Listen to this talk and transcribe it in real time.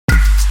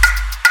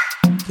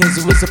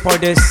Kezywizy for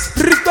this.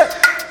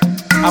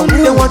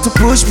 They want to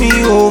push me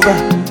over.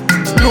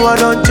 No, I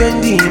don't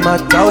change the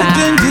matter.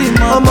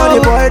 I'm on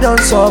the boy don't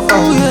suffer.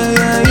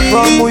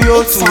 From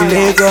Uyo to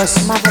Lagos.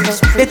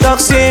 They talk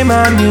say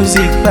my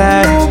music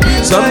bad.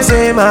 Some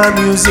say my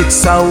music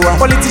sour.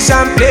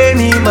 Politician play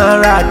me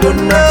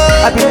Maradona.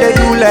 I think they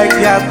do like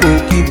their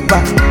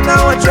goalkeeper.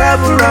 Now I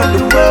travel around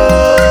the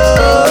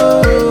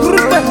world.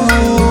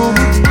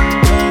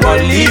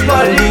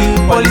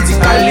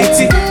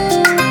 Politicality.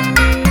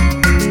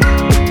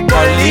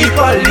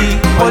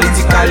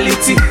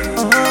 Politicality.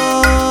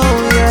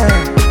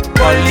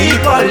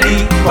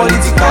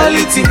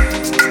 Politicality.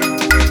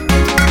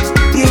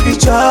 If you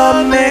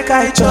chop, make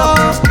I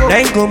chop.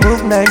 Then go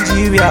move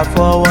Nigeria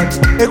forward.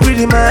 A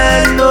greedy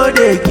man no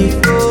they give.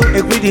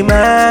 A greedy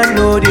man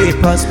no they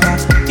prosper.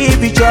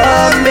 If you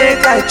chop,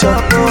 make I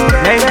chop.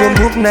 Then go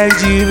move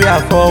Nigeria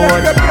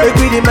forward. A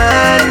greedy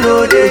man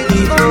no they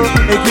give.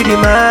 A greedy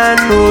man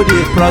no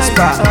they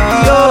prosper.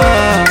 Yo,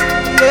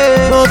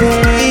 no be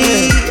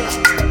me,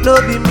 no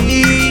be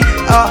me.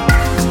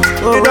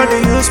 They don't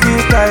use me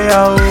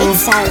tire.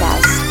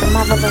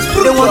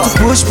 They want to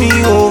push me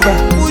over.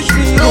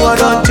 No, I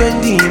don't change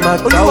the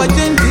matter.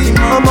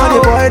 I'm on the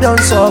boy don't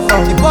suffer.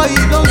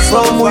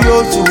 From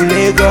Uyo to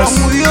Lagos.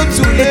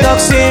 They talk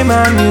say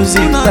my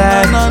music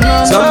bad.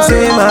 Some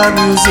say my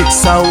music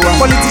sour.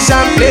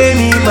 Politician play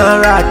me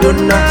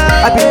Maradona.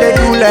 I think they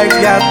do like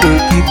their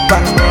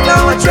goalkeeper.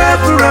 Now I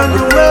travel around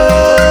the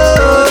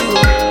world.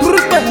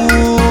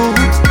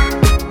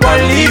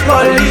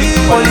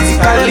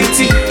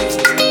 Politicality.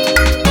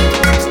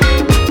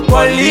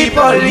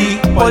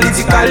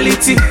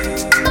 Politicality.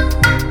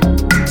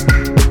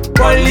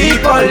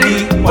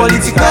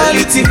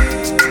 Politicality.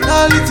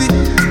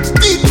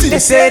 They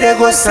say they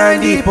go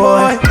sign the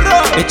boy.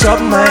 They chop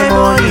my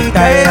money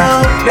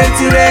tire.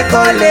 Plenty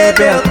record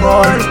label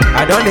call.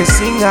 I don't they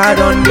sing, I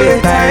don't they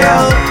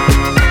tire.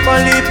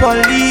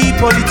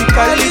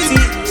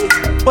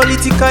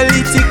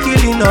 Politicality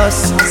killing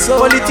us.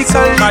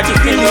 Politicality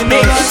killing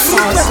us.